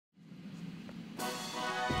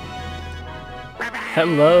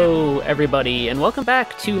Hello, everybody, and welcome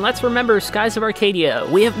back to Let's Remember Skies of Arcadia.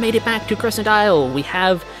 We have made it back to Crescent Isle. We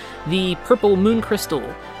have the purple moon crystal.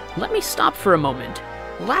 Let me stop for a moment.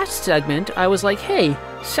 Last segment, I was like, hey,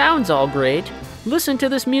 sounds all great. Listen to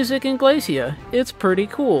this music in Glacia. It's pretty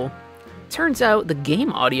cool. Turns out the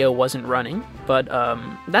game audio wasn't running, but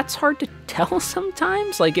that's hard to tell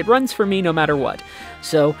sometimes. Like, it runs for me no matter what.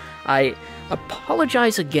 So I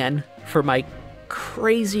apologize again for my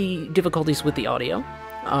crazy difficulties with the audio.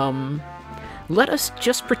 Let us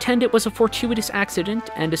just pretend it was a fortuitous accident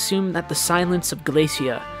and assume that the silence of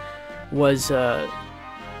Glacia was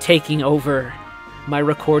taking over my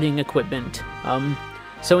recording equipment.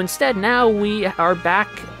 So instead, now we are back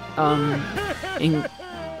in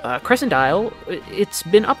Crescent Isle. It's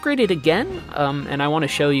been upgraded again, and I want to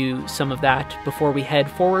show you some of that before we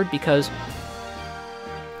head forward, because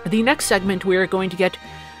the next segment we are going to get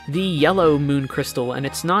the yellow moon crystal, and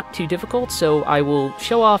it's not too difficult, so I will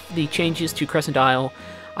show off the changes to Crescent Isle.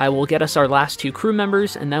 I will get us our last 2 crew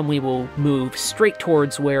members, and then we will move straight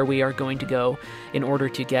towards where we are going to go in order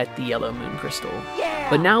to get the yellow moon crystal. Yeah!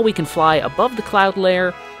 But now we can fly above the cloud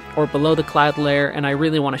layer or below the cloud layer, and I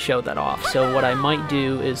really want to show that off. So what I might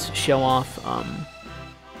do is show off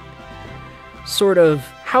sort of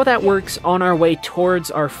how that works on our way towards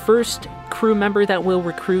our first crew member that we'll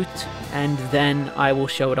recruit, and then I will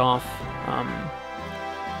show it off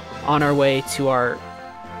on our way to our...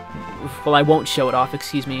 Well, I won't show it off,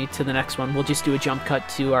 excuse me, to the next one. We'll just do a jump cut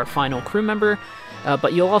to our final crew member,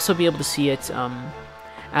 but you'll also be able to see it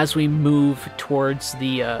as we move towards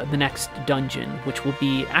the next dungeon, which will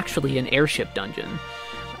be actually an airship dungeon,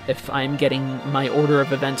 if I'm getting my order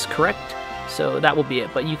of events correct. So that will be it,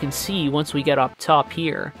 but you can see once we get up top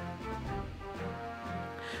here,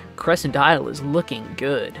 Crescent Isle is looking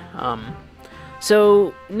good.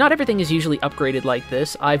 So not everything is usually upgraded like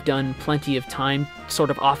this. I've done plenty of time sort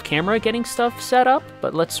of off camera getting stuff set up,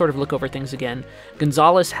 but let's sort of look over things again.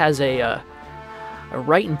 Gonzalez has a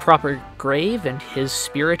right and proper grave, and his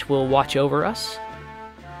spirit will watch over us.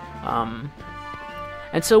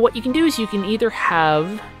 And so what you can do is you can either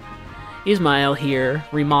have Ismail here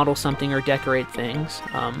remodel something or decorate things,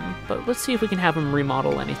 but let's see if we can have him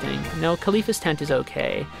remodel anything. No, Khalifa's tent is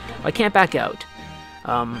okay. I can't back out.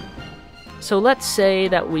 So let's say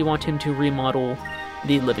that we want him to remodel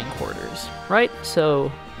the living quarters, right?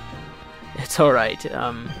 So it's alright.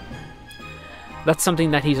 That's something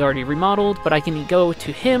that he's already remodeled, but I can go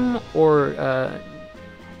to him or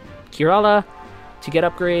Kirala to get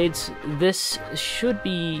upgrades. This should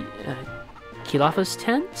be Khilafa's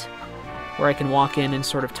tent, where I can walk in and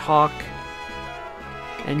sort of talk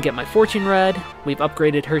and get my fortune read. We've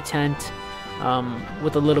upgraded her tent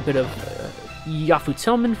with a little bit of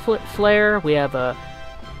Yafutoman flair. We have a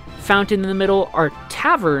fountain in the middle. Our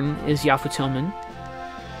tavern is Yafutoman,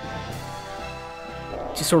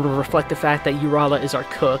 to sort of reflect the fact that Urala is our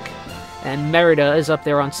cook, and Merida is up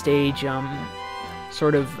there on stage,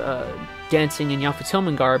 sort of dancing in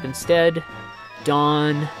Yafutoman garb instead.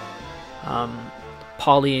 Dawn,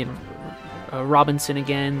 Polly and Robinson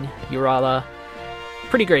again, Urala.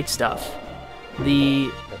 Pretty great stuff.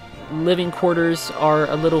 The living quarters are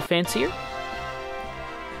a little fancier.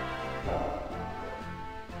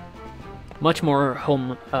 Much more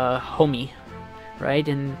homey, right?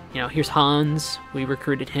 And, you know, here's Hans. We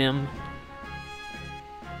recruited him.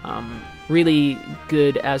 Really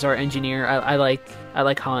good as our engineer. I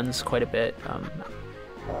like Hans quite a bit.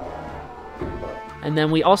 And then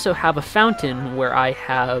we also have a fountain where I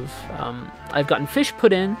have I've gotten fish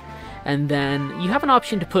put in, and then you have an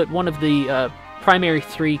option to put one of the primary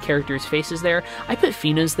 3 characters' faces there. I put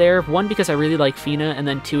Fina's there, 1 because I really like Fina, and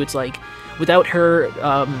then 2 it's like without her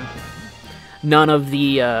none of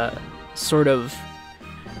the sort of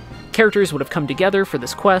characters would have come together for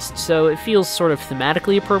this quest, so it feels sort of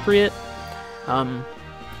thematically appropriate.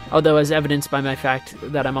 Although, as evidenced by my fact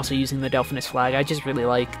that I'm also using the Delphinus flag, I just really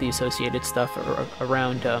like the associated stuff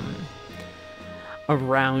around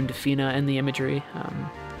around Fina and the imagery.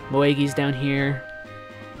 Moegi's down here.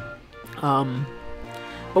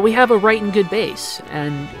 But we have a right and good base,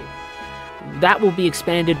 and that will be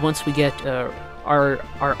expanded once we get our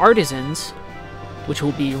artisans, which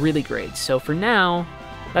will be really great. So for now,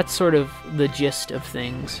 that's sort of the gist of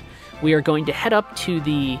things. We are going to head up to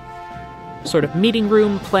the sort of meeting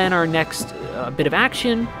room, plan our next bit of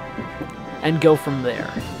action, and go from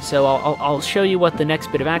there. So I'll show you what the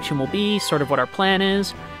next bit of action will be, sort of what our plan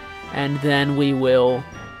is, and then we will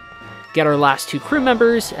get our last 2 crew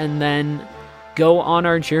members, and then go on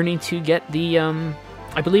our journey to get the,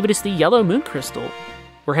 I believe it is the yellow moon crystal.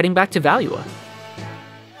 We're heading back to Valua.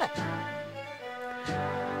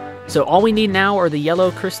 So all we need now are the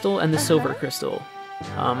yellow crystal and the silver crystal.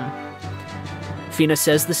 Fina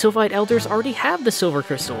says the Sylphite Elders already have the silver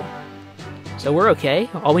crystal. So we're okay.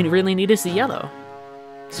 All we really need is the yellow.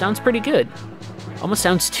 Sounds pretty good. Almost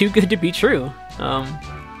sounds too good to be true. And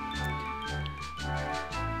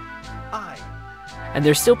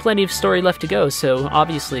there's still plenty of story left to go, so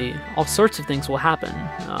obviously all sorts of things will happen.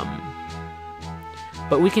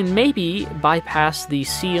 But we can maybe bypass the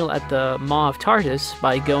seal at the Maw of Tartus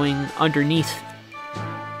by going underneath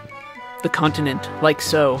the continent, like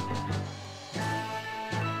so.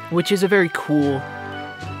 Which is a very cool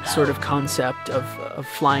sort of concept of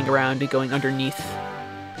flying around and going underneath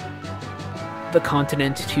the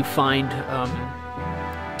continent to find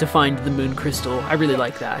the moon crystal. I really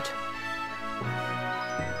like that.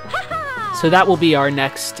 So that will be our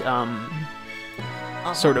next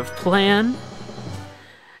sort of plan,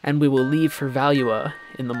 and we will leave for Valua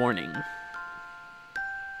in the morning.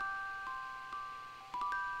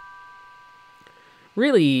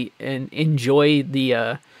 Really enjoy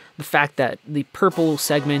the fact that the purple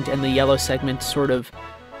segment and the yellow segment sort of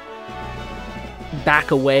back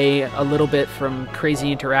away a little bit from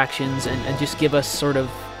crazy interactions and just give us sort of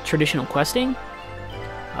traditional questing.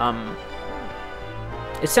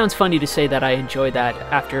 It sounds funny to say that I enjoy that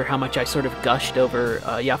after how much I sort of gushed over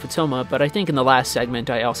Yafutoma, but I think in the last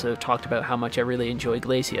segment I also talked about how much I really enjoy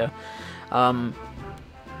Glacia.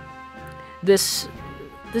 This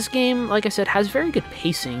game, like I said, has very good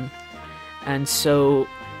pacing, and so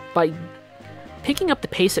by picking up the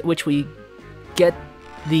pace at which we get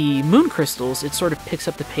the moon crystals, it sort of picks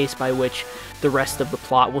up the pace by which the rest of the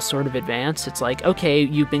plot will sort of advance. It's like, okay,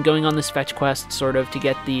 you've been going on this fetch quest sort of to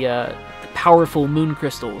get the powerful moon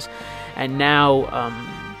crystals, and now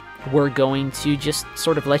we're going to just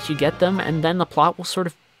sort of let you get them, and then the plot will sort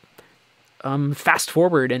of fast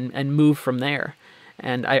forward and move from there.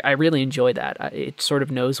 And I really enjoy that. It sort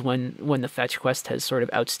of knows when the fetch quest has sort of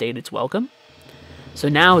outstayed its welcome. So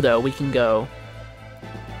now, though, we can go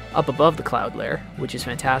up above the cloud layer, which is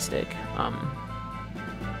fantastic.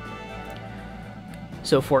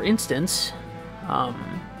 So, for instance,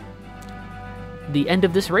 the end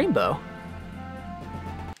of this rainbow.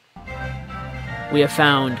 We have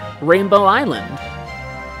found Rainbow Island.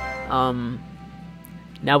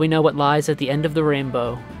 Now we know what lies at the end of the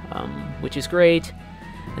rainbow, which is great.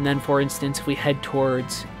 And then, for instance, if we head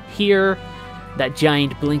towards here, that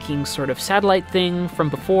giant blinking sort of satellite thing from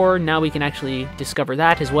before, now we can actually discover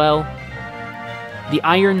that as well. The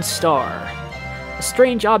Iron Star. A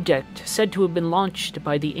strange object said to have been launched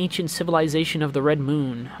by the ancient civilization of the Red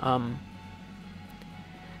Moon.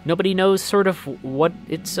 Nobody knows sort of what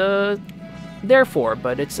it's there for,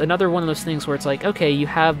 but it's another one of those things where it's like, okay, you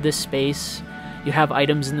have this space, you have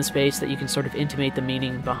items in the space that you can sort of intimate the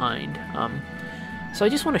meaning behind. So I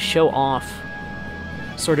just want to show off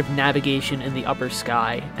sort of navigation in the upper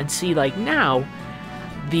sky and see, like, now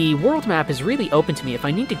the world map is really open to me. If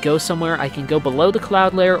I need to go somewhere, I can go below the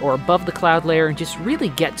cloud layer or above the cloud layer and just really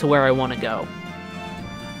get to where I want to go.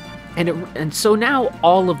 And so now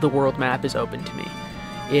all of the world map is open to me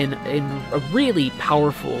in a really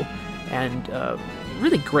powerful and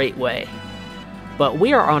really great way. But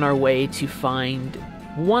we are on our way to find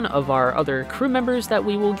one of our other crew members that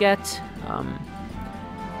we will get.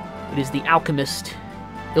 It is the alchemist,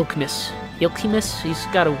 Ilkimus. He's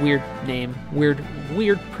got a weird name, weird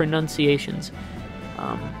pronunciations.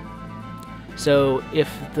 So if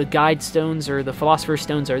the guide stones or the philosopher's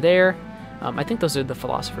stones are there, I think those are the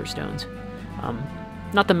philosopher's stones,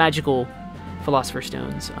 not the magical philosopher's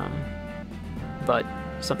stones, but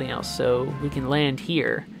something else. So we can land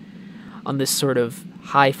here on this sort of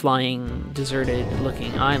high-flying,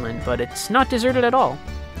 deserted-looking island, but it's not deserted at all.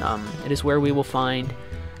 It is where we will find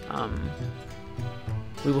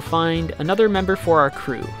another member for our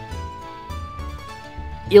crew.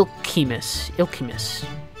 Ilkimus.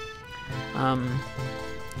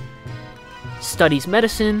 Studies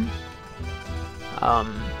medicine.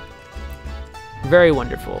 Very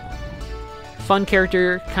wonderful. Fun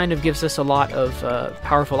character, kind of gives us a lot of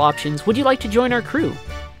powerful options. Would you like to join our crew?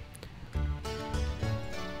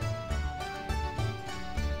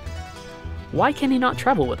 Why can he not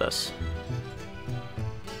travel with us?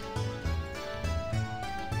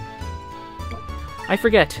 I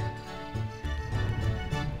forget.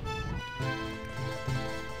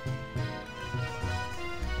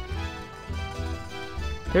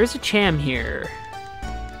 There's a Cham here.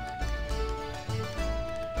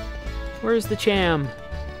 Where's the Cham?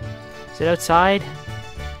 Is it outside?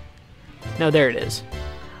 No, there it is.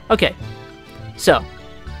 Okay, so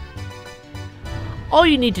all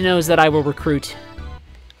you need to know is that I will recruit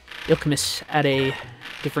Ilkimus at a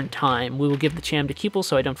different time. We will give the Cham to Cupel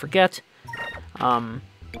so I don't forget.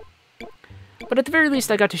 But at the very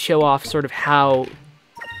least, I got to show off sort of how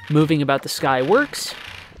moving about the sky works,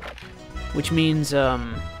 which means, I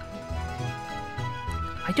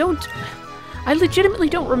legitimately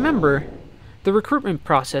don't remember the recruitment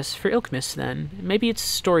process for Ilkmis then. Maybe it's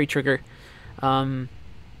story trigger. I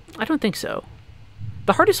don't think so.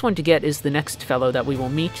 The hardest one to get is the next fellow that we will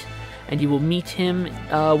meet, and you will meet him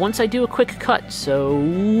once I do a quick cut, so...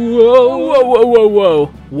 Whoa!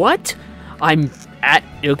 What? I'm at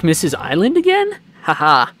Ilkmis's island again?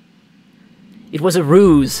 Haha. It was a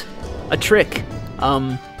ruse. A trick.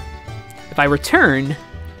 If I return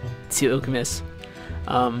to Ilkmis,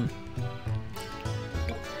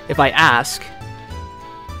 if I ask,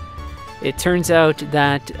 it turns out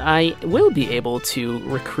that I will be able to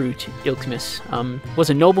recruit Ilkmis. Was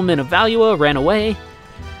a nobleman of Valua, ran away.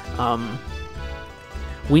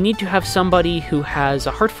 We need to have somebody who has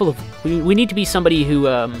a heart full of... We need to be somebody who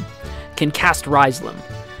can cast Ryslem.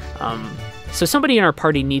 So somebody in our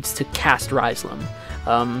party needs to cast Ryslem.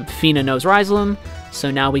 Fina knows Ryslem,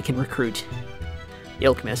 so now we can recruit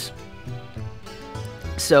Ilkmis.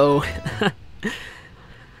 So,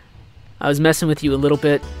 I was messing with you a little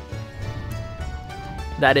bit.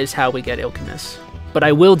 That is how we get Ilkmis. But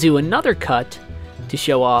I will do another cut to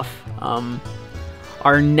show off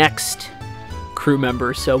our next crew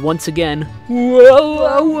member. So once again,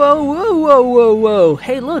 whoa!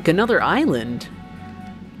 Hey, look, another island.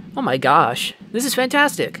 Oh my gosh, this is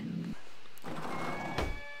fantastic.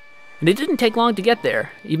 And it didn't take long to get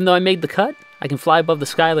there. Even though I made the cut, I can fly above the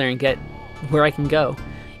sky layer and get where I can go.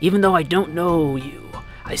 Even though I don't know you,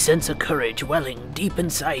 I sense a courage welling deep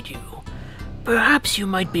inside you. Perhaps you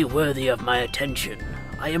might be worthy of my attention.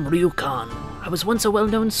 I am Ryukan. I was once a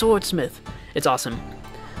well-known swordsmith. It's awesome.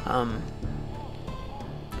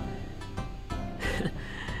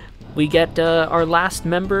 We get our last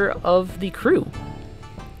member of the crew.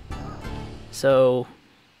 So,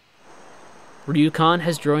 Ryukan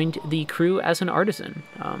has joined the crew as an artisan.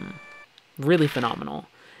 Really phenomenal.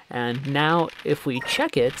 And now, if we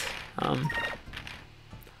check it,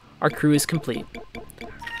 our crew is complete.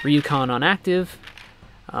 Ryukan on active,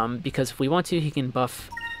 because if we want to, he can buff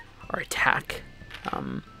our attack.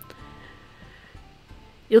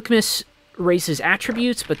 Ilkmis raises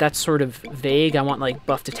attributes, but that's sort of vague. I want, like,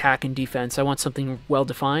 buffed attack and defense. I want something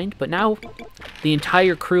well-defined. But now, the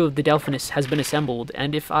entire crew of the Delphinus has been assembled,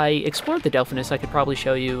 and if I explored the Delphinus, I could probably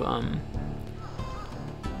show you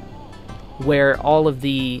where all of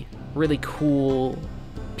the really cool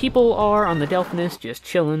people are on the Delphinus, just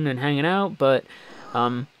chilling and hanging out, but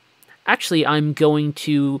actually I'm going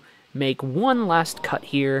to make one last cut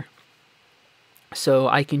here so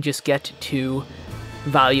I can just get to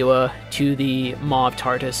Valua, to the Maw of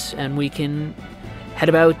Tartus, and we can head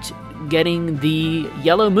about getting the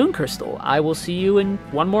yellow moon crystal. I will see you in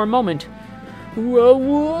one more moment.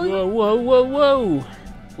 Whoa.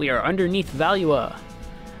 We are underneath Valua,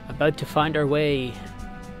 about to find our way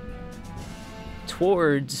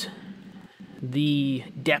towards the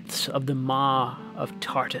depths of the Maw of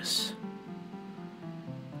Tartus.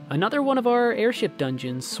 Another one of our airship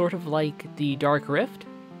dungeons, sort of like the Dark Rift.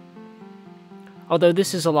 Although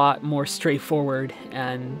this is a lot more straightforward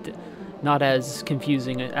and not as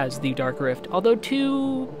confusing as the Dark Rift. Although,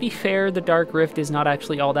 to be fair, the Dark Rift is not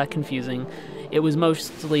actually all that confusing. It was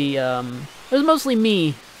mostly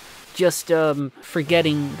me just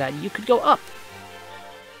forgetting that you could go up,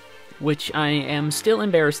 which I am still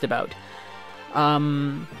embarrassed about.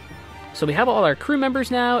 So we have all our crew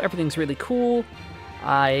members now. Everything's really cool.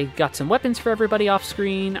 I got some weapons for everybody off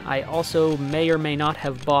screen. I also may or may not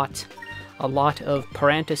have bought a lot of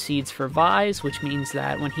Paranta seeds for Vise, which means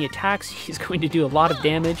that when he attacks, he's going to do a lot of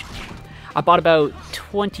damage. I bought about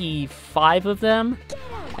 25 of them,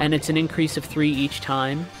 and it's an increase of 3 each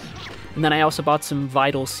time. And then I also bought some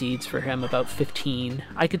Vital seeds for him, about 15.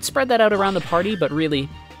 I could spread that out around the party, but really,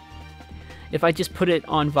 if I just put it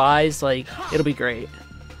on Vise, like, it'll be great.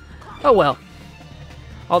 Oh well.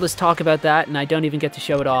 All this talk about that, and I don't even get to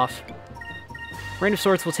show it off. Rain of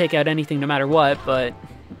Swords will take out anything no matter what, but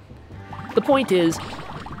the point is,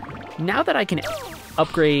 now that I can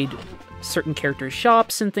upgrade certain characters'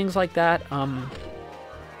 shops and things like that,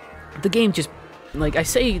 the game just, like, I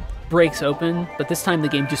say breaks open, but this time the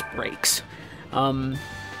game just breaks.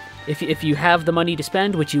 If you have the money to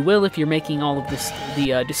spend, which you will if you're making all of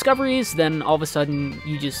the discoveries, then all of a sudden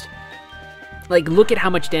you just, like, look at how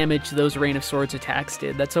much damage those Rain of Swords attacks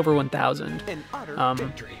did. That's over 1,000.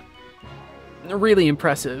 Really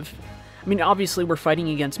impressive. I mean, obviously we're fighting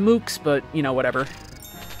against mooks, but, you know, whatever.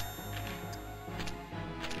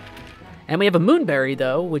 And we have a Moonberry,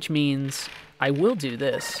 though, which means I will do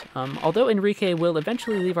this. Although Enrique will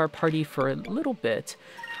eventually leave our party for a little bit,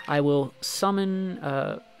 I will summon...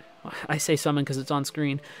 I say summon because it's on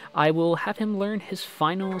screen. I will have him learn his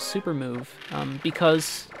final super move,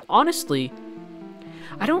 because, honestly,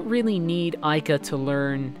 I don't really need Ica to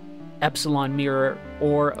learn Epsilon Mirror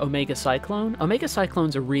or Omega Cyclone. Omega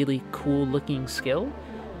Cyclone's a really cool-looking skill,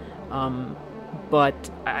 but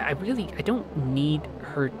I don't need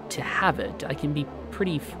her to have it. I can be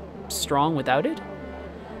pretty strong without it.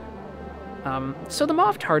 So the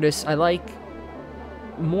Mauve TARDIS I like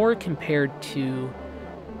more compared to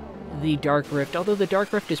the Dark Rift, although the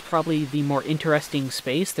Dark Rift is probably the more interesting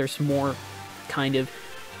space. There's more kind of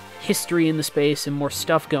history in the space and more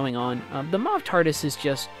stuff going on. The Mauve TARDIS is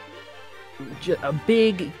just a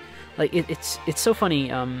big, like, it's so funny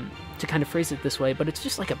to kind of phrase it this way, but it's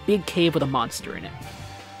just like a big cave with a monster in it.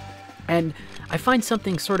 And I find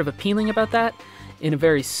something sort of appealing about that in a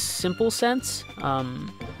very simple sense,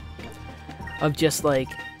 of just like,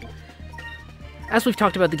 as we've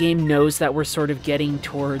talked about, the game knows that we're sort of getting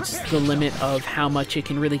towards the limit of how much it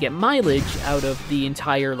can really get mileage out of the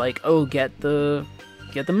entire, like, oh, get the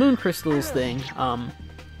moon crystals thing.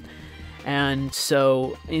 And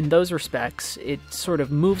so, in those respects, it sort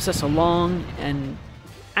of moves us along and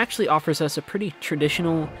actually offers us a pretty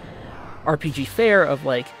traditional RPG fare of,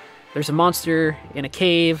 like, there's a monster in a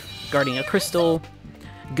cave guarding a crystal,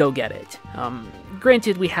 go get it.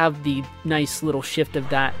 Granted, we have the nice little shift of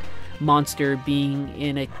that monster being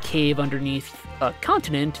in a cave underneath a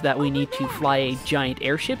continent that we need to fly a giant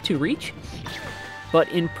airship to reach. But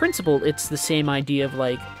in principle, it's the same idea of,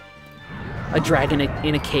 like, a dragon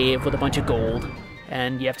in a cave with a bunch of gold,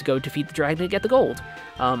 and you have to go defeat the dragon to get the gold.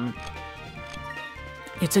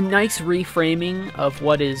 It's a nice reframing of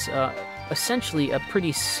what is essentially a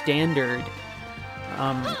pretty standard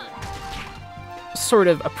sort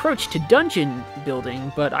of approach to dungeon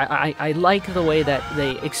building, but I like the way that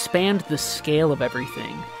they expand the scale of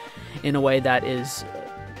everything in a way that is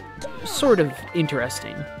sort of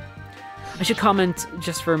interesting. I should comment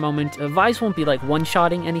just for a moment, Vise won't be like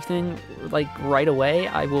one-shotting anything like right away.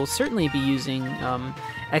 I will certainly be using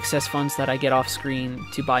excess funds that I get off screen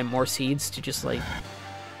to buy more seeds to just like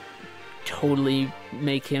totally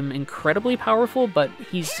make him incredibly powerful, but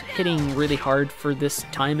he's hitting really hard for this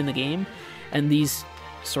time in the game, and these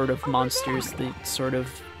sort of monsters, the sort of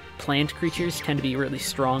plant creatures, tend to be really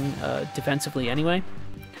strong defensively anyway.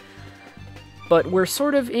 But we're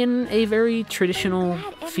sort of in a very traditional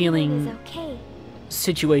feeling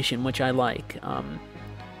situation, which I like.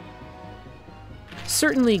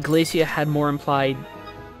 Certainly Glacia had more implied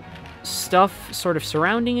stuff sort of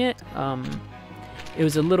surrounding it. It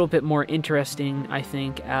was a little bit more interesting, I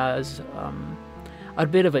think, as a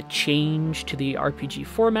bit of a change to the RPG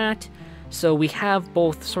format. So we have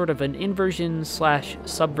both sort of an inversion slash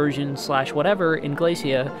subversion slash whatever in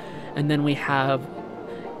Glacia, and then we have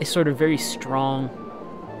a sort of very strong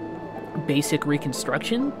basic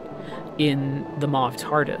reconstruction in the Mauve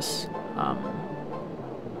TARDIS,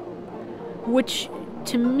 which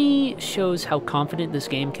to me shows how confident this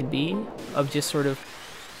game can be of just sort of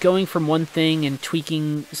going from one thing and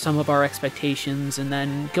tweaking some of our expectations and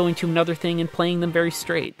then going to another thing and playing them very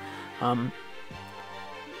straight.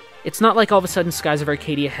 It's not like all of a sudden Skies of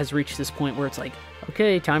Arcadia has reached this point where it's like,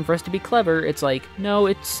 okay, time for us to be clever. It's like, no,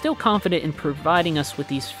 it's still confident in providing us with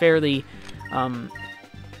these fairly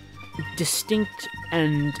distinct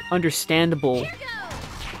and understandable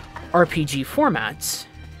RPG formats,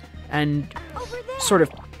 and sort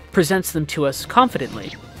of presents them to us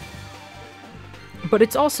confidently. But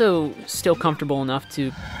it's also still comfortable enough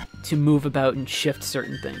to move about and shift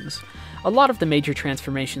certain things. A lot of the major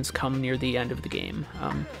transformations come near the end of the game.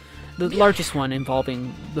 The largest one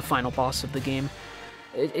involving the final boss of the game.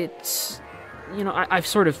 It's, you know, I've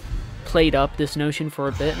sort of played up this notion for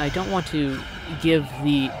a bit, and I don't want to give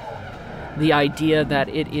the idea that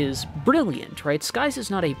it is brilliant, right? Skies is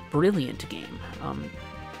not a brilliant game.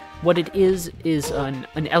 What it is an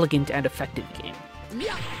elegant and effective game.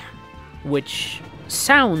 Which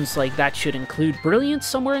sounds like that should include brilliance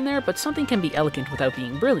somewhere in there, but something can be elegant without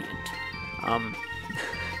being brilliant.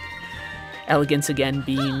 Elegance, again,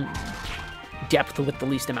 being depth with the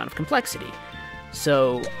least amount of complexity.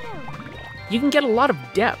 So you can get a lot of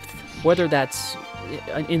depth, whether that's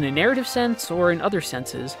in a narrative sense or in other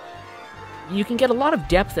senses. You can get a lot of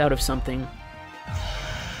depth out of something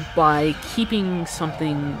by keeping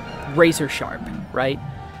something razor sharp, right?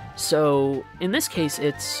 So in this case,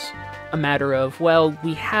 it's a matter of, well,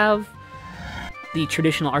 we have the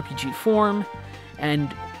traditional RPG form,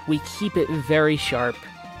 and we keep it very sharp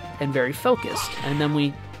and very focused, and then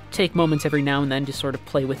we take moments every now and then to sort of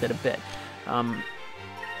play with it a bit.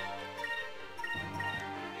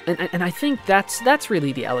 And I think that's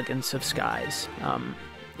really the elegance of Skies.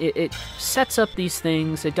 It sets up these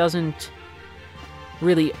things. It doesn't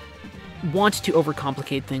really want to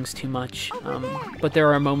overcomplicate things too much, but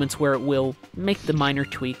there are moments where it will make the minor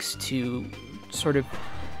tweaks to sort of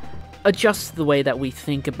adjust the way that we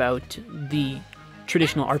think about the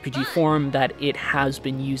traditional RPG form that it has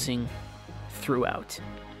been using throughout.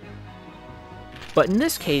 But in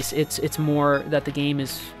this case, it's more that the game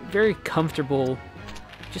is very comfortable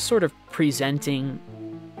just sort of presenting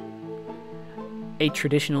a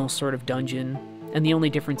traditional sort of dungeon, and the only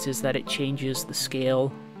difference is that it changes the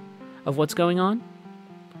scale of what's going on.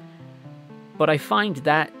 But I find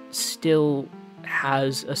that still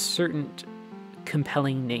has a certain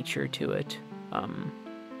compelling nature to it.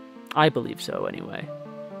 I believe so, anyway.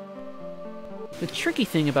 The tricky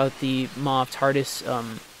thing about the Maw of TARDIS,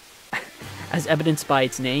 as evidenced by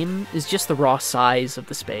its name, is just the raw size of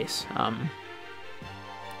the space.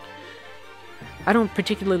 I don't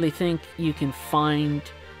particularly think you can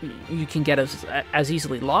get as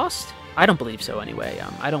easily lost. I don't believe so, anyway.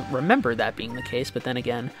 I don't remember that being the case, but then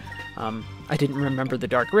again, I didn't remember the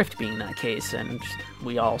Dark Rift being that case, and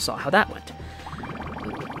we all saw how that went.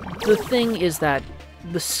 The thing is that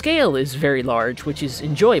the scale is very large, which is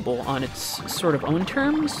enjoyable on its sort of own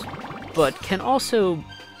terms, but can also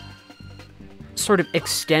sort of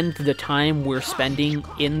extend the time we're spending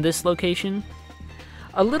in this location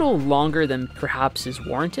a little longer than perhaps is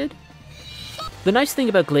warranted. The nice thing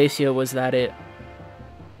about Glacia was that it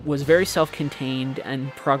was very self-contained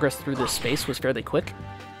and progress through this space was fairly quick.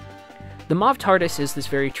 The Maw of TARDIS is this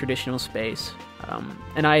very traditional space,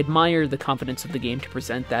 and I admire the confidence of the game to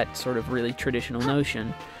present that sort of really traditional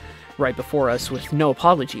notion right before us with no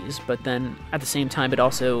apologies, but then at the same time it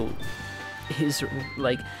also is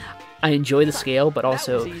like, I enjoy the scale, but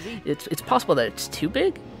also it's possible that it's too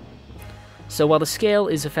big. So while the scale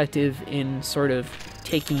is effective in sort of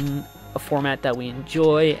taking a format that we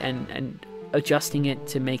enjoy and adjusting it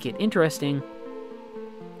to make it interesting,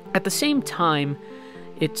 at the same time,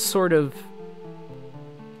 it sort of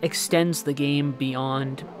extends the game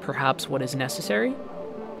beyond perhaps what is necessary,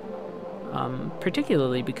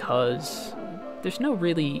 particularly because there's no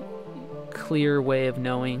really clear way of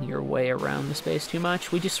knowing your way around the space too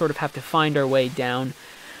much. We just sort of have to find our way down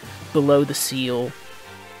below the seal,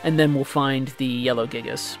 and then we'll find the yellow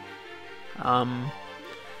gigas.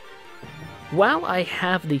 While I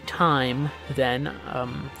have the time, then,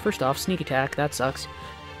 first off, sneak attack, that sucks.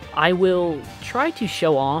 I will try to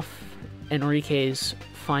show off Enrique's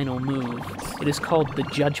final move. It is called the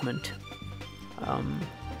Judgment.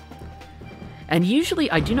 And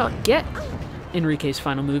usually I do not get Enrique's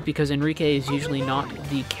final move because Enrique is usually not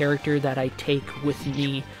the character that I take with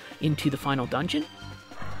me into the final dungeon.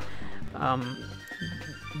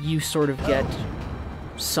 You sort of get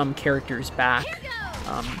some characters back.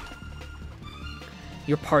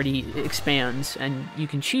 Your party expands, and you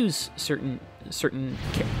can choose certain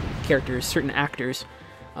characters, certain actors.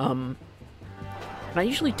 And I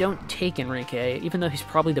usually don't take Enrique, even though he's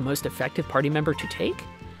probably the most effective party member to take.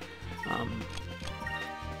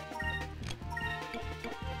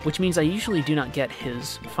 Which means I usually do not get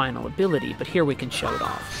his final ability, but here we can show it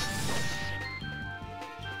off.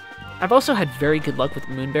 I've also had very good luck with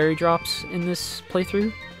Moonberry drops in this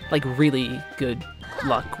playthrough. Like, really good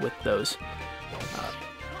luck with those.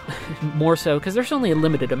 More so, because there's only a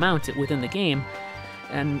limited amount within the game,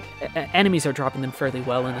 and enemies are dropping them fairly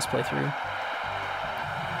well in this playthrough.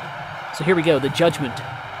 So here we go, the Judgment.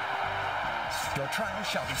 Your trial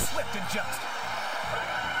shall be swift and just.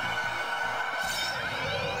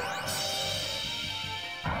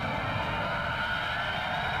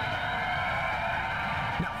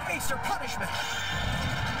 Now face your punishment.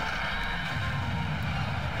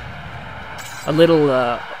 A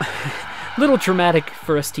little, little dramatic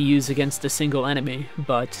for us to use against a single enemy,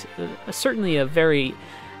 but certainly a very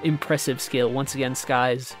impressive skill. Once again,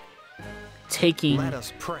 Skies taking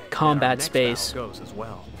combat space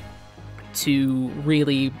to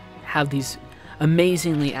really have these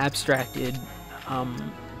amazingly abstracted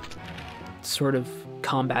sort of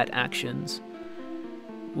combat actions,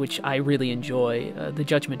 which I really enjoy. The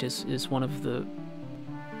Judgment is one of the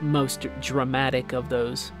most dramatic of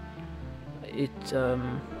those. It,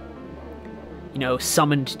 you know,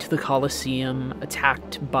 summoned to the Colosseum,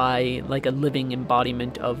 attacked by, like, a living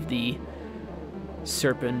embodiment of the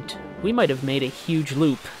serpent. We might have made a huge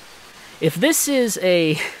loop. If this is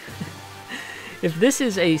a... if this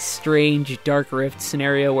is a strange Dark Rift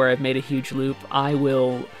scenario where I've made a huge loop, I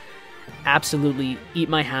will absolutely eat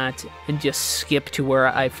my hat and just skip to where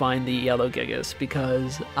I find the yellow Gigas,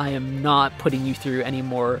 because I am not putting you through any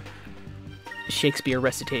more Shakespeare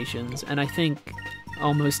recitations, and I think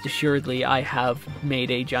almost assuredly I have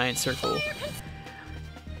made a giant circle.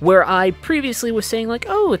 Where I previously was saying like,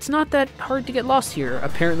 oh, it's not that hard to get lost here,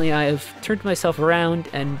 apparently I have turned myself around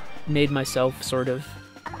and made myself sort of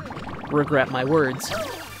regret my words.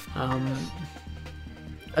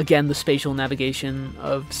 Again, the spatial navigation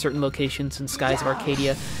of certain locations in Skies of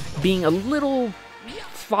Arcadia being a little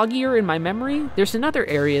foggier in my memory. There's another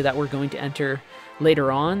area that we're going to enter later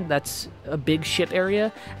on that's a big ship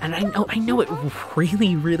area, and I know it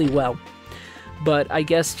really, really well. But I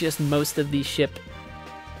guess just most of these ship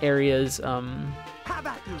areas,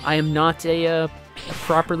 I am not a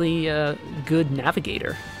properly good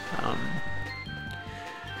navigator.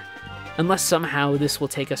 Unless somehow this will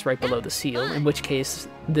take us right below the seal, in which case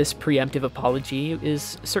this preemptive apology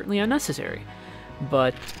is certainly unnecessary.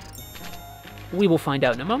 But we will find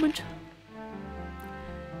out in a moment.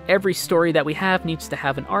 Every story that we have needs to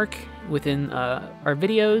have an arc within our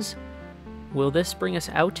videos. Will this bring us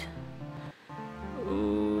out?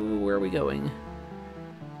 Ooh, where are we going?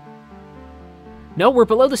 No, we're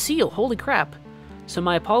below the seal. Holy crap. So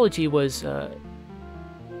my apology was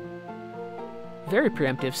very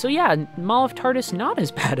preemptive. So yeah, Maw of Tardis not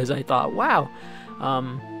as bad as I thought. Wow.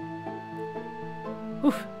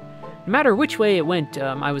 Oof. No matter which way it went,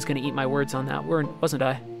 I was going to eat my words on that, wasn't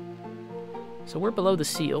I? So we're below the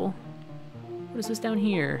seal. What is this down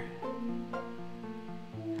here?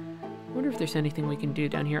 I wonder if there's anything we can do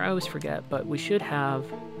down here. I always forget, but we should have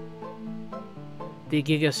the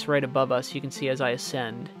Gigas right above us, you can see as I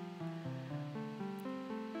ascend.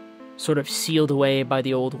 Sort of sealed away by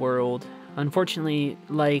the old world. Unfortunately,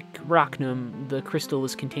 like Rachnum, the crystal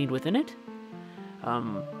is contained within it.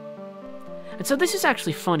 And so this is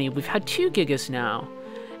actually funny. We've had 2 Gigas now,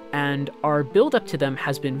 and our build-up to them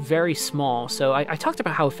has been very small. So I talked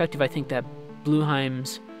about how effective I think that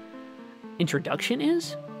Blueheim's introduction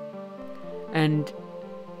is. And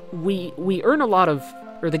we earn a lot of,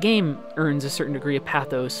 or the game earns a certain degree of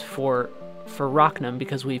pathos for Rachnum,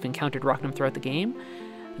 because we've encountered Rachnum throughout the game.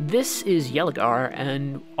 This is Yeligar,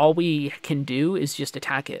 and all we can do is just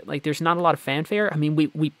attack it. Like, there's not a lot of fanfare. I mean,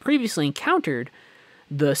 we previously encountered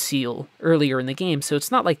the seal earlier in the game, so it's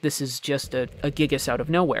not like this is just a Gigas out of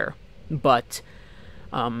nowhere. But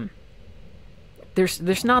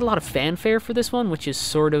there's not a lot of fanfare for this one, which is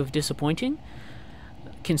sort of disappointing,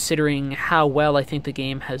 considering how well I think the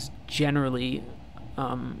game has generally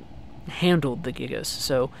handled the Gigas.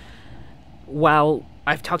 So while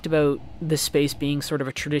I've talked about this space being sort of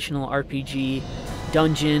a traditional RPG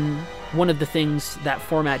dungeon, one of the things that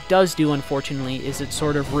format does do, unfortunately, is it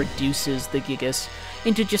sort of reduces the Gigas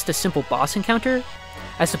into just a simple boss encounter,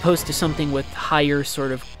 as opposed to something with higher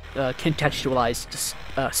sort of contextualized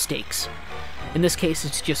stakes. In this case,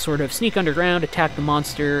 it's just sort of sneak underground, attack the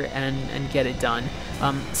monster, and get it done.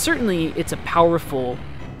 Certainly, it's a powerful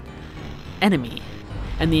enemy,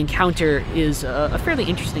 and the encounter is a fairly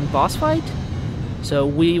interesting boss fight. So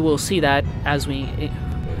we will see that as we,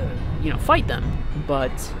 fight them.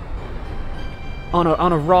 But on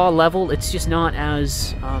a raw level, it's just not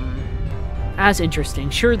as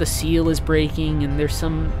interesting. Sure, the seal is breaking, and there's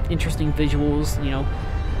some interesting visuals.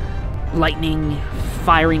 Lightning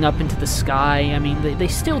firing up into the sky. I mean, they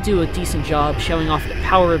still do a decent job showing off the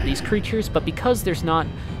power of these creatures. But because there's not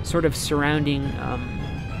sort of surrounding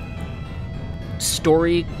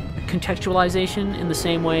story contextualization in the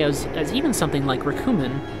same way as even something like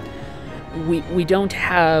Rikumen, we don't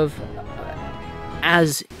have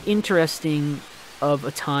as interesting of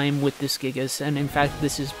a time with this Gigas, and in fact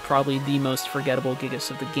this is probably the most forgettable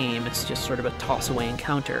Gigas of the game. It's just sort of a toss-away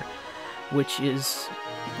encounter, which is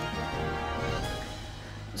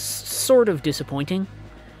sort of disappointing.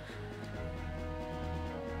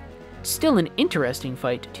 Still an interesting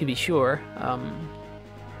fight, to be sure.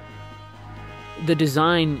 The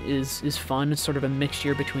design is fun. It's sort of a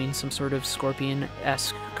mixture between some sort of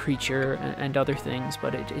scorpion-esque creature and other things,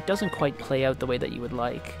 but it doesn't quite play out the way that you would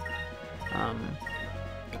like. I'm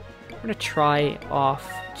going to try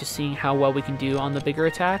off just seeing how well we can do on the bigger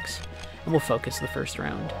attacks, and we'll focus the first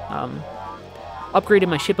round. Upgraded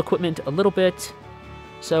my ship equipment a little bit,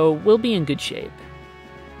 so we'll be in good shape.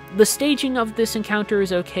 The staging of this encounter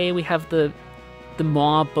is okay. We have the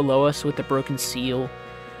mob below us with the broken seal,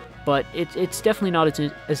 but it's definitely not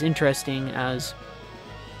as interesting as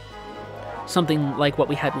something like what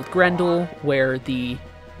we had with Grendel, where the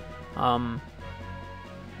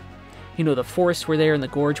the forests were there and the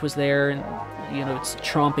gorge was there, and it's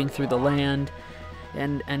tromping through the land,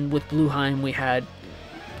 and with Blueheim we had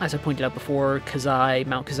As I pointed out before, Kazai,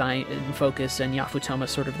 Mount Kazai in focus, and Yafutoma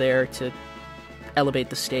sort of there to elevate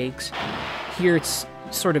the stakes. Here it's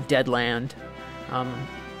sort of dead land.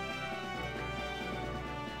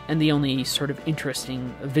 And the only sort of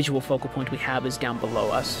interesting visual focal point we have is down below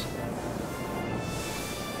us.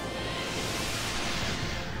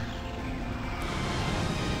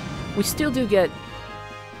 We still do get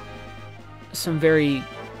some very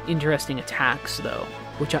interesting attacks, though,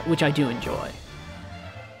 which I do enjoy.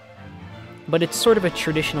 But it's sort of a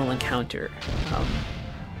traditional encounter,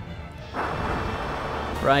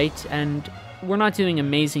 right? And we're not doing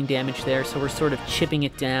amazing damage there, so we're sort of chipping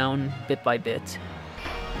it down bit by bit.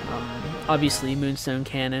 Obviously, Moonstone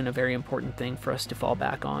Cannon, a very important thing for us to fall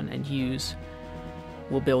back on and use.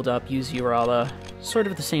 We'll build up, use Urala, sort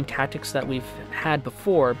of the same tactics that we've had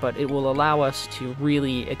before, but it will allow us to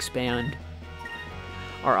really expand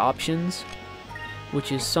our options,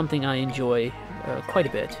 which is something I enjoy quite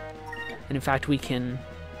a bit. And in fact, we can...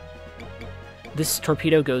 This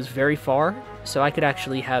torpedo goes very far, so I could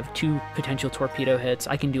actually have 2 potential torpedo hits.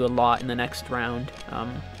 I can do a lot in the next round.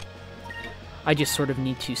 I just sort of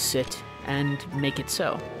need to sit and make it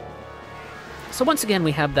so. So once again,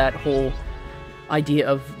 we have that whole idea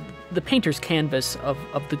of the painter's canvas of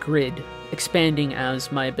the grid expanding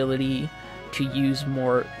as my ability to use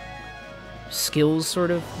more skills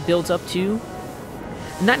sort of builds up to.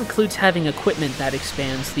 And that includes having equipment that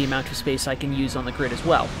expands the amount of space I can use on the grid as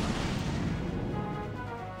well.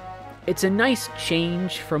 It's a nice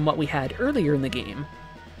change from what we had earlier in the game,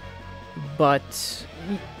 but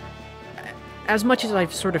as much as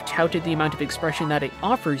I've sort of touted the amount of expression that it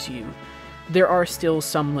offers you, there are still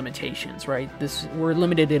some limitations, right? We're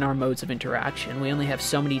limited in our modes of interaction. We only have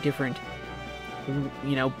so many different,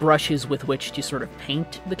 brushes with which to sort of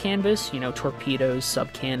paint the canvas, torpedoes,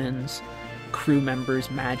 subcannons, crew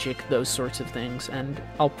members, magic, those sorts of things, and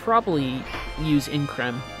I'll probably use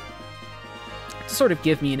Increm to sort of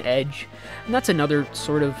give me an edge. And that's another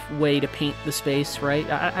sort of way to paint the space, right?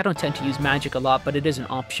 I don't tend to use magic a lot, but it is an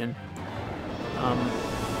option.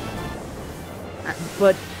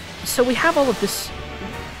 But so we have all of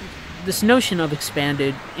this notion of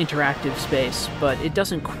expanded interactive space, but it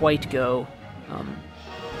doesn't quite go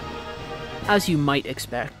as you might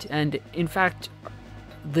expect. And in fact,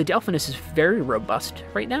 the Delphinus is very robust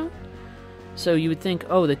right now. So you would think,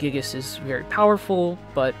 oh, the Gigas is very powerful,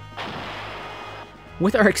 but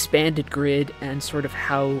with our expanded grid and sort of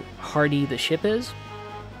how hardy the ship is,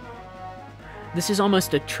 this is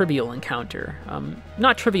almost a trivial encounter.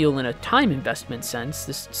 Not trivial in a time investment sense.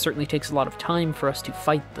 This certainly takes a lot of time for us to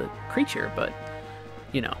fight the creature, but,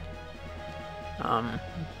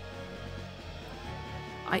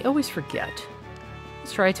 I always forget.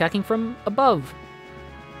 Let's try attacking from above.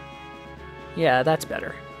 Yeah, that's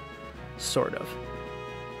better. Sort of.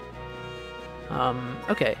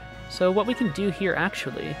 Okay, so what we can do here,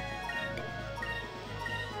 actually...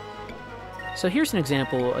 So here's an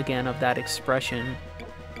example, again, of that expression.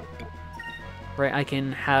 Right, I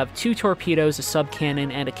can have 2 torpedoes, a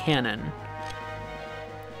subcannon, and a cannon,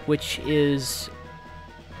 which is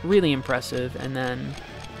really impressive, and then,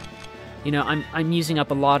 I'm using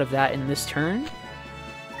up a lot of that in this turn,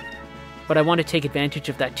 but I want to take advantage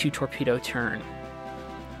of that 2 torpedo turn.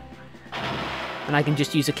 And I can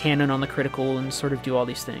just use a cannon on the critical and sort of do all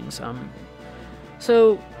these things.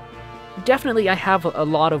 So... Definitely, I have a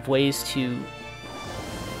lot of ways to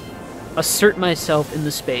assert myself in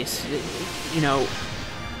the space.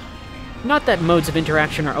 Not that modes of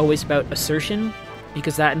interaction are always about assertion,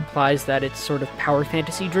 because that implies that it's sort of power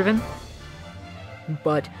fantasy driven,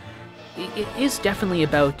 but it is definitely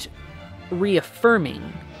about reaffirming,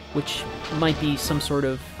 which might be some sort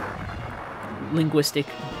of linguistic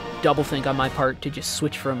doublethink on my part to just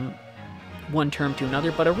switch from one term to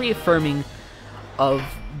another, but a reaffirming of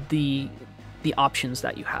the options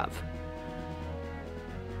that you have.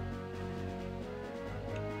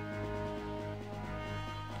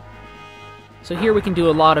 So here we can do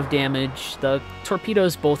a lot of damage. The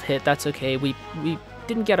torpedoes both hit, that's okay. We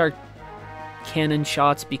didn't get our cannon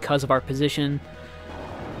shots because of our position,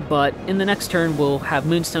 but in the next turn we'll have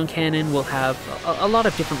Moonstone Cannon, we'll have a lot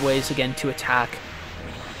of different ways again to attack.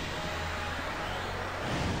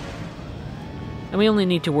 And we only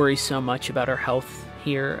need to worry so much about our health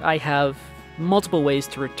here. I have multiple ways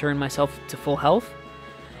to return myself to full health,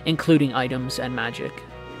 including items and magic.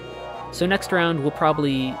 So next round we'll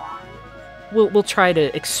probably... We'll try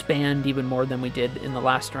to expand even more than we did in the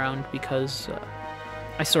last round, because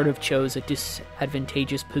I sort of chose a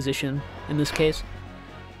disadvantageous position in this case.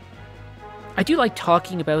 I do like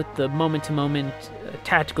talking about the moment-to-moment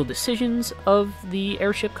tactical decisions of the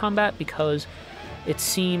airship combat, because it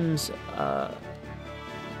seems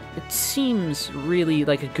really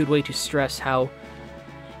like a good way to stress how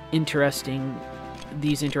interesting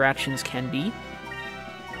these interactions can be.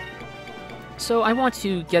 So I want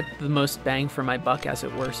to get the most bang for my buck, as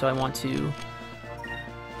it were. So I want to,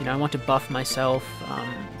 you know, I want to buff myself.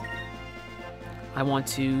 I want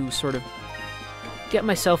to sort of get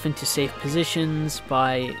myself into safe positions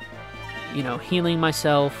by, you know, healing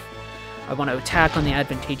myself. I want to attack on the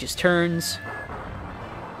advantageous turns.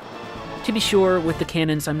 To be sure, with the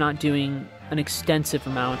cannons, I'm not doing an extensive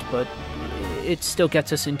amount, but it still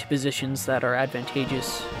gets us into positions that are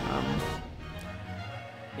advantageous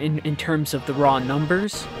in terms of the raw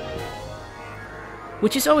numbers,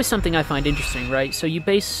 which is always something I find interesting, right? So you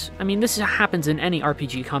base... I mean, this happens in any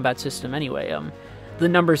RPG combat system anyway. The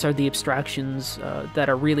numbers are the abstractions that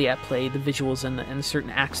are really at play. The visuals and the certain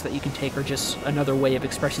acts that you can take are just another way of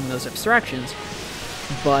expressing those abstractions.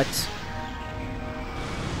 But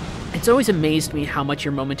it's always amazed me how much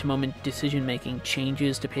your moment-to-moment decision-making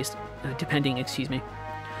changes depending,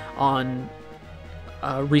 on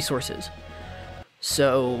resources.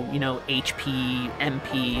 So, you know, HP,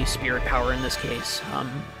 MP, spirit power in this case.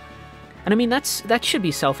 And I mean, that should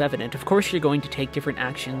be self-evident. Of course you're going to take different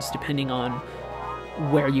actions depending on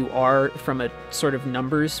where you are from a sort of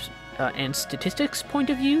numbers and statistics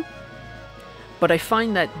point of view. But I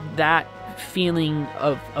find that feeling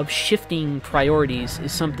of shifting priorities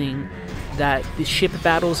is something that the ship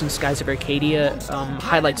battles in Skies of Arcadia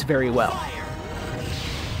highlights very well.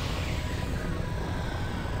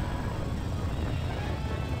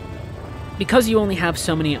 Because you only have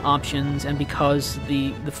so many options, and because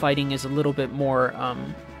the fighting is a little bit more,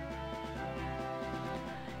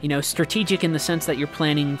 you know, strategic in the sense that you're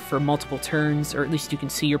planning for multiple turns, or at least you can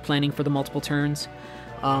see you're planning for the multiple turns,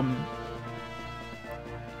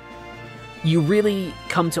 you really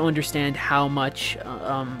come to understand how much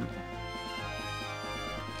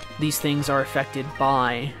these things are affected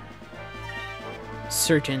by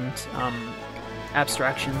certain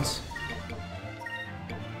abstractions.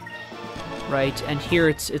 Right, and here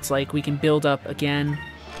it's like we can build up again.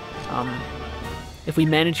 If we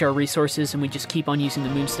manage our resources and we just keep on using the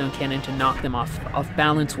Moonstone Cannon to knock them off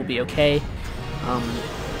balance, we'll be okay.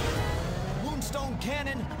 Moonstone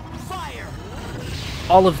Cannon, fire!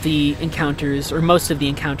 All of the encounters, or most of the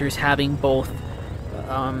encounters, having both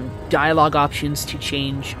dialogue options to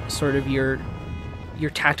change sort of your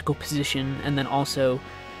tactical position, and then also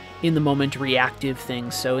in the moment reactive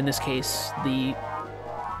things. So in this case, the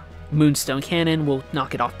Moonstone Cannon will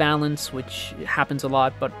knock it off balance, which happens a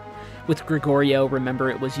lot, but with Gregorio, remember,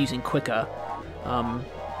 it was using Quicka.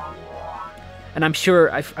 And I'm sure,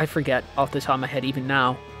 I forget off the top of my head even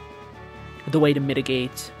now, the way to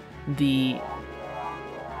mitigate the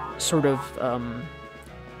sort of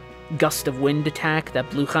gust of wind attack that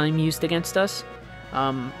Blueheim used against us.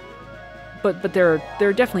 But there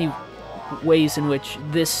are definitely ways in which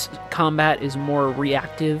this combat is more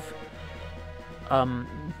reactive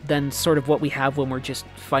than sort of what we have when we're just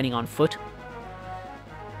fighting on foot,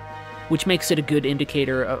 which makes it a good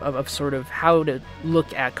indicator of sort of how to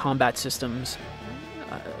look at combat systems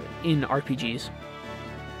in RPGs.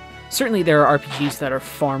 Certainly there are RPGs that are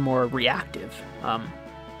far more reactive,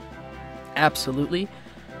 absolutely,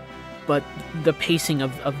 but the pacing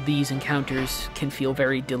of these encounters can feel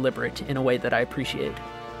very deliberate in a way that I appreciate.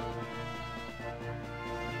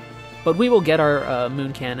 But we will get our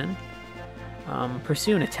Moon Cannon.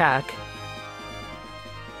 Pursue an attack.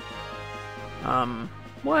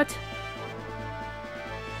 What?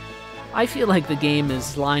 I feel like the game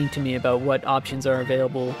is lying to me about what options are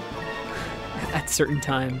available at certain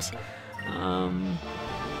times.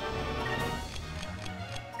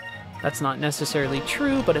 That's not necessarily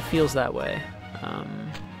true, but it feels that way.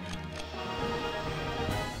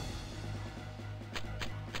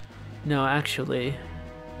 No, actually...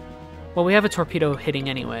 Well, we have a torpedo hitting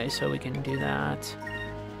anyway, so we can do that.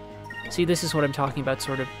 See, this is what I'm talking about,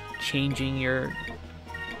 sort of changing your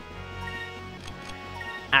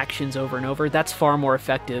actions over and over. That's far more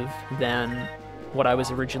effective than what I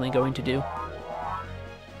was originally going to do.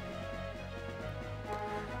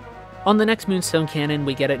 On the next Moonstone Cannon,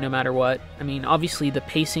 we get it no matter what. I mean, obviously the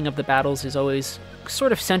pacing of the battles is always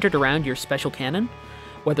sort of centered around your special cannon,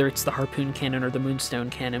 whether it's the Harpoon Cannon or the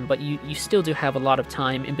Moonstone Cannon, but you still do have a lot of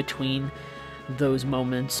time in between those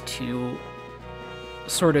moments to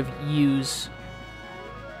sort of use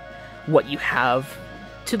what you have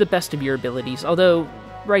to the best of your abilities. Although,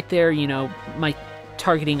 right there, you know, my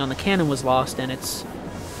targeting on the cannon was lost, and it's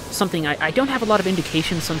something I don't have a lot of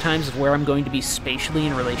indication sometimes of where I'm going to be spatially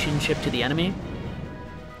in relationship to the enemy,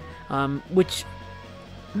 which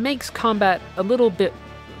makes combat a little bit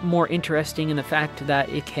more interesting in the fact that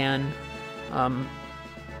it can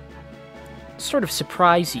sort of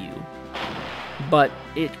surprise you, but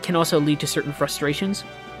it can also lead to certain frustrations.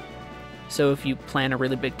 So if you plan a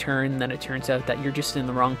really big turn, then it turns out that you're just in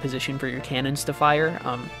the wrong position for your cannons to fire.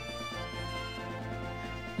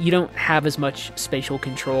 You don't have as much spatial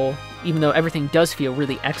control, even though everything does feel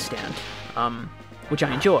really extant, which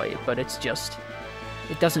I enjoy, but it's just,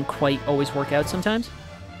 it doesn't quite always work out sometimes.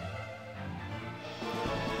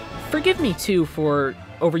 Forgive me, too, for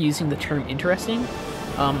overusing the term interesting.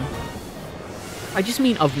 I just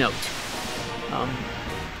mean of note.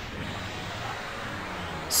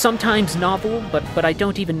 Sometimes novel, but I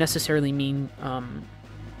don't even necessarily mean,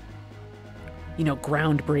 you know,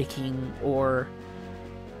 groundbreaking or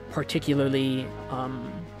particularly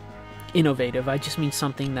innovative. I just mean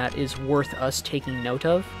something that is worth us taking note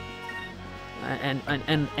of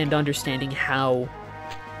and understanding how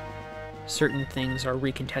certain things are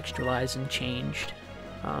recontextualized and changed.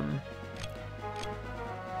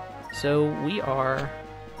 So we are...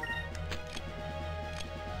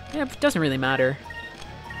 Yeah, it doesn't really matter.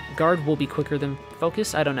 Guard will be quicker than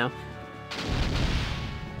focus? I don't know.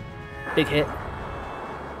 Big hit.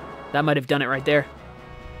 That might have done it right there.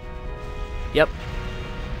 Yep.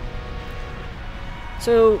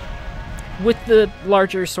 So, with the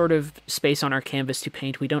larger sort of space on our canvas to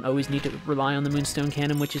paint, we don't always need to rely on the Moonstone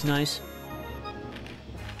Cannon, which is nice.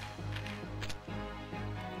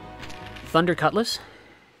 Thunder Cutlass,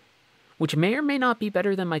 which may or may not be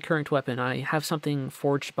better than my current weapon. I have something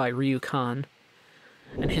forged by Ryu Khan,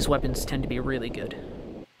 and his weapons tend to be really good.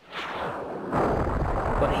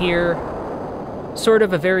 But here, sort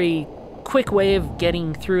of a very quick way of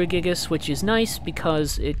getting through a Gigas, which is nice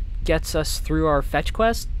because it gets us through our fetch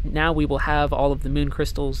quest. Now we will have all of the moon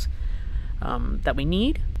crystals that we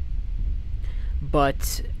need,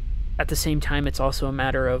 but at the same time it's also a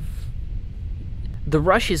matter of... The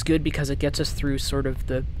rush is good because it gets us through sort of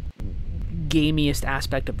the gamiest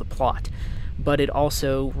aspect of the plot, but it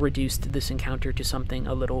also reduced this encounter to something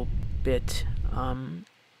a little bit,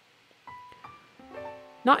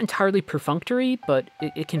 not entirely perfunctory, but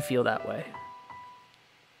it can feel that way.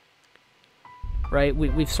 Right?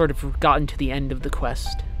 We've sort of gotten to the end of the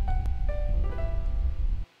quest.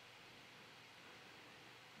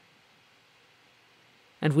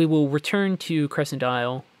 And we will return to Crescent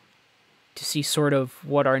Isle to see sort of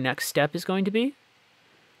what our next step is going to be.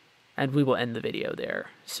 And we will end the video there.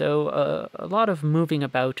 So a lot of moving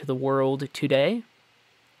about the world today,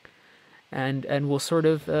 and we'll sort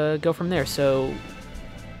of go from there. So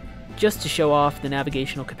just to show off the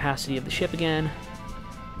navigational capacity of the ship again,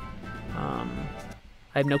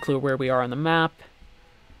 I have no clue where we are on the map.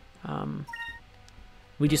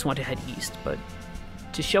 We just want to head east, but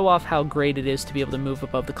to show off how great it is to be able to move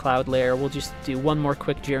above the cloud layer, we'll just do one more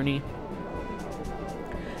quick journey.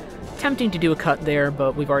 Tempting to do a cut there,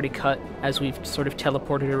 but we've already cut as we've sort of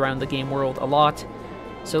teleported around the game world a lot.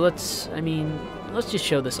 So let's just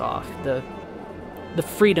show this off. The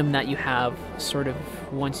freedom that you have sort of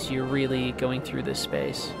once you're really going through this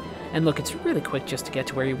space. And look, it's really quick just to get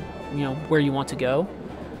to where where you want to go.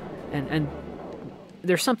 And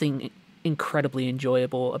there's something incredibly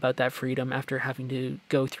enjoyable about that freedom after having to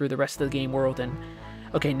go through the rest of the game world and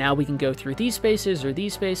okay, now we can go through these spaces or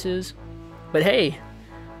these spaces. But hey,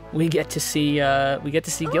 we get to see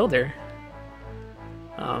Gilder.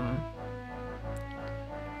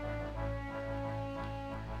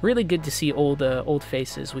 Really good to see old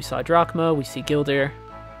faces. We saw Drachma, we see Gilder.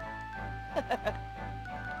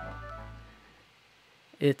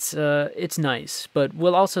 It's nice, but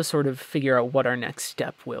we'll also sort of figure out what our next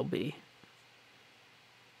step will be.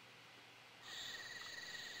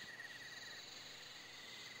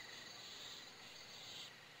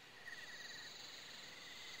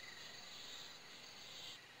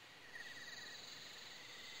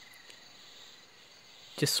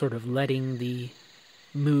 Just sort of letting the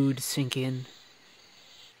mood sink in.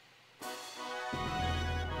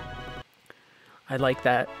 I like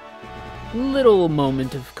that little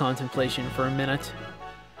moment of contemplation for a minute,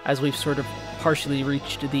 as we've sort of partially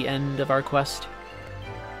reached the end of our quest.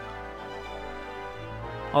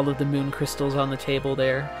 All of the moon crystals on the table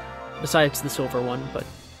there, besides the silver one, but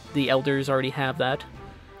the elders already have that.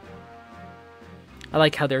 I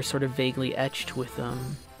like how they're sort of vaguely etched with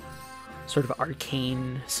sort of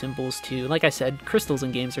arcane symbols too. Like I said, crystals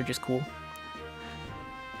in games are just cool.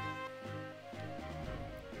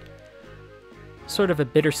 Sort of a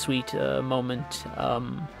bittersweet moment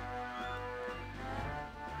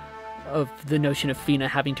of the notion of Fina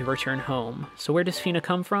having to return home. So where does Fina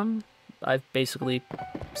come from? I've basically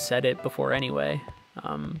said it before anyway.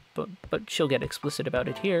 But she'll get explicit about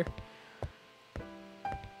it here.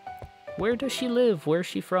 Where does she live? Where's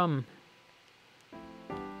she from?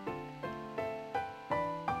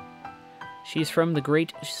 She's from the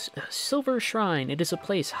Great Silver Shrine. It is a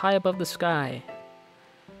place high above the sky.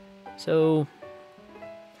 So,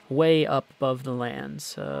 way up above the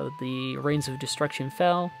lands. The rains of destruction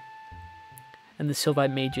fell, and the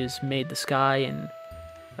Sylvite mages made the sky and...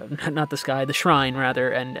 not the sky, the shrine, rather,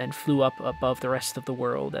 and flew up above the rest of the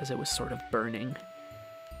world as it was sort of burning.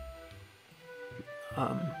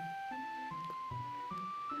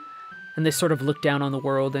 And they sort of looked down on the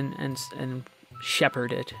world and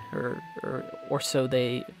shepherd it, or so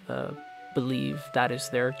they believe that is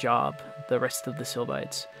their job, the rest of the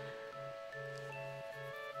Sylvites.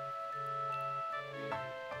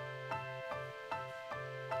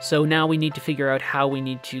 So now we need to figure out how we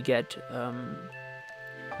need to get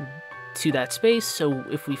to that space, so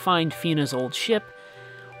if we find Fina's old ship,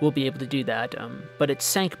 we'll be able to do that, but it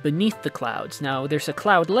sank beneath the clouds. Now, there's a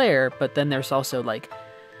cloud layer, but then there's also, like,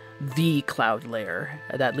 the cloud layer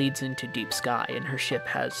that leads into deep sky, and her ship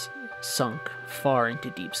has sunk far into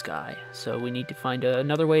deep sky, so we need to find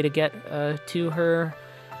another way to get to her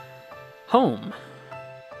home.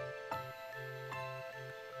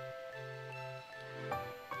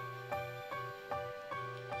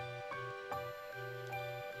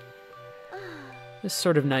 This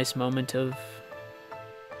sort of nice moment of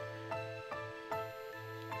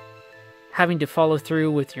having to follow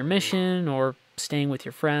through with your mission or staying with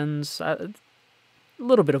your friends. A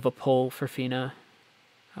little bit of a pull for Fina,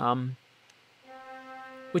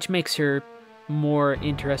 which makes her more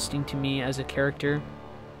interesting to me as a character.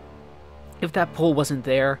 If that pull wasn't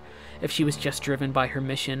there, if she was just driven by her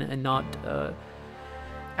mission and not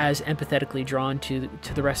as empathetically drawn to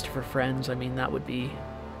the rest of her friends, I mean, that would be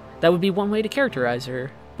one way to characterize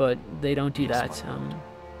her, but they don't do that.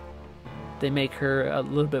 They make her a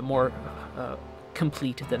little bit more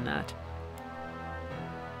complete than that.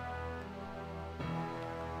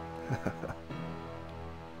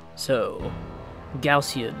 So,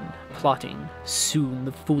 Gaussian plotting. Soon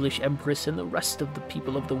the foolish Empress and the rest of the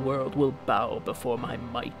people of the world will bow before my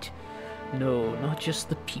might. No, not just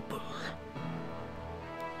the people.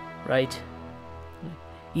 Right?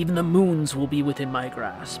 Even the moons will be within my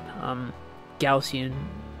grasp. Gaussian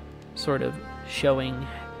sort of showing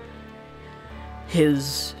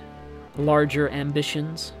his larger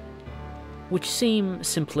ambitions, which seem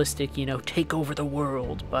simplistic, you know, take over the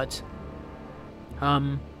world, but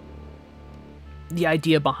the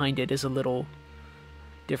idea behind it is a little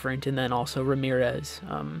different. And then also Ramirez,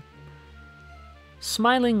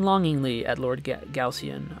 smiling longingly at Lord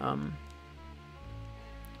Gaussian.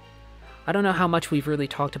 I don't know how much we've really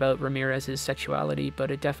talked about Ramirez's sexuality,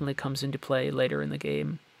 but it definitely comes into play later in the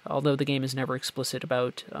game. Although the game is never explicit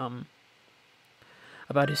about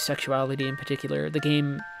his sexuality in particular. The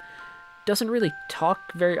game doesn't really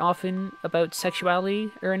talk very often about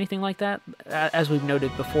sexuality or anything like that. As we've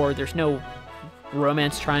noted before, there's no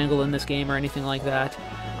romance triangle in this game or anything like that.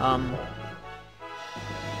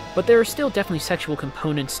 But there are still definitely sexual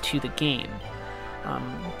components to the game.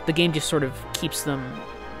 The game just sort of keeps them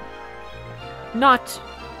not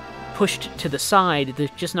pushed to the side, they're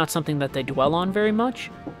just not something that they dwell on very much.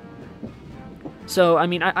 So, I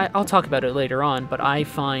mean, I'll talk about it later on, but I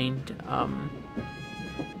find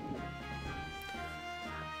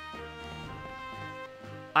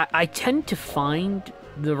I tend to find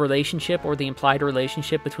the relationship, or the implied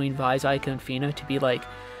relationship between Vizaika and Fina, to be like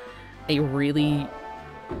a really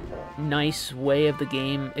nice way of the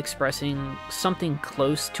game expressing something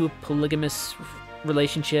close to a polygamous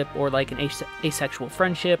relationship, or like an asexual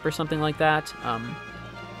friendship or something like that.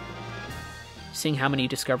 Seeing how many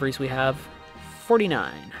discoveries we have.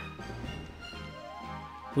 49.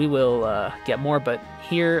 We will get more, but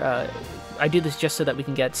here I do this just so that we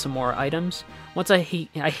can get some more items. Once I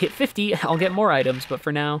hit 50, I'll get more items, but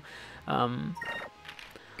for now,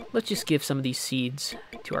 let's just give some of these seeds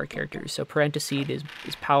to our characters. So Parenta seed is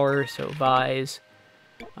power, so Vise.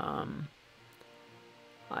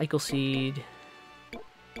 Eichel seed.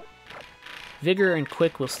 Vigor and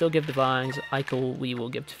Quick will still give to Vise. Eichel we will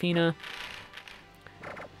give to Fina.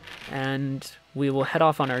 And we will head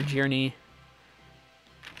off on our journey,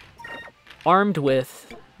 armed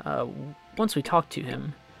with, once we talk to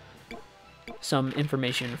him, some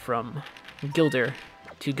information from Gilder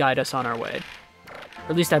to guide us on our way.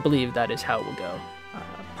 Or at least I believe that is how it will go.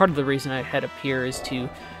 Part of the reason I head up here is to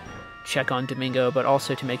check on Domingo, but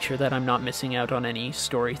also to make sure that I'm not missing out on any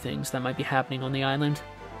story things that might be happening on the island.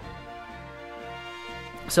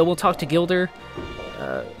 So we'll talk to Gilder,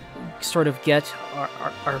 sort of get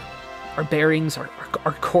our our bearings,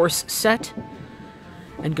 our course set,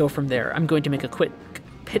 and go from there. I'm going to make a quick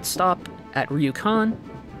pit stop at Ryukan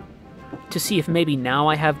to see if maybe now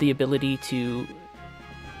I have the ability to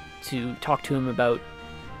talk to him about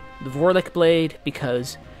the Vorlich blade,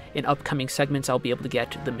 because in upcoming segments I'll be able to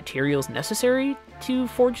get the materials necessary to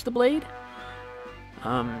forge the blade.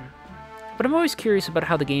 But I'm always curious about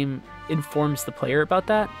how the game informs the player about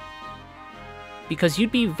that, because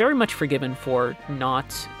you'd be very much forgiven for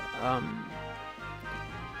not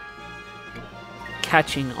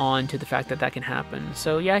catching on to the fact that that can happen.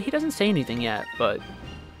 So yeah, he doesn't say anything yet, but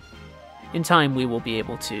in time we will be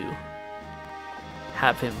able to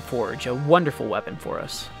have him forge a wonderful weapon for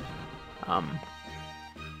us.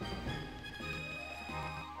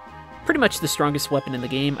 Pretty much the strongest weapon in the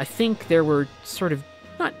game. I think there were sort of,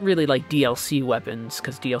 not really like DLC weapons,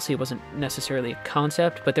 because DLC wasn't necessarily a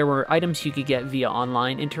concept, but there were items you could get via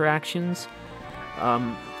online interactions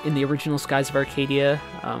in the original Skies of Arcadia.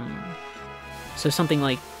 So something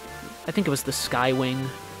like, I think it was the Skywing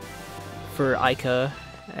for Ica,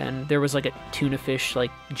 and there was like a tuna fish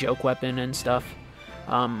like joke weapon and stuff.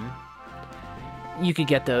 You could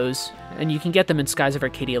get those, and you can get them in Skies of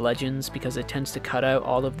Arcadia Legends because it tends to cut out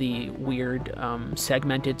all of the weird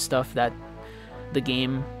segmented stuff that the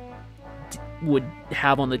game would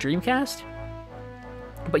have on the Dreamcast.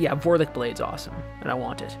 But yeah, Vorlich Blade's awesome, and I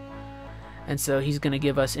want it. And so he's going to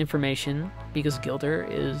give us information, because Gilder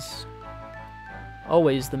is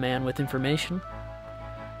always the man with information.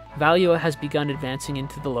 Valua has begun advancing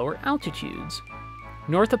into the lower altitudes.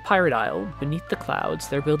 North of Pirate Isle, beneath the clouds,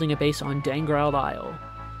 they're building a base on Dangrald Isle.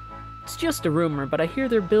 It's just a rumor, but I hear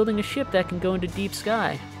they're building a ship that can go into deep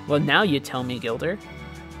sky. Well, now you tell me, Gilder.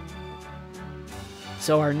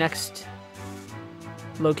 So our next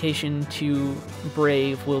location to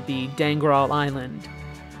brave will be Dangral Island,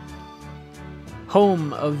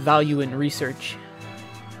 home of Valuan research,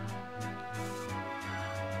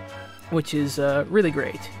 which is really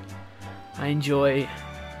great. I enjoy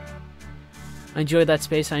that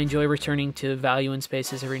space. I enjoy returning to Valuan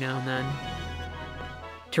spaces every now and then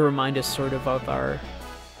to remind us sort of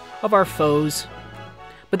our foes.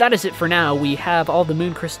 But that is it for now. We have all the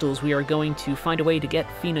moon crystals. We are going to find a way to get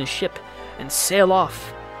Fina's ship and sail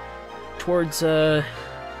off towards the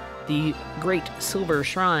Great Silver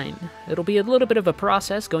Shrine. It'll be a little bit of a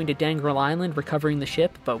process going to Dangrel Island, recovering the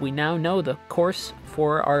ship, but we now know the course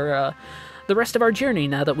for our the rest of our journey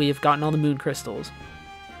now that we have gotten all the moon crystals.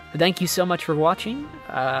 Thank you so much for watching,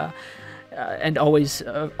 and always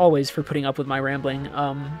for putting up with my rambling.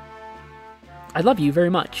 I love you very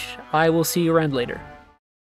much. I will see you around later.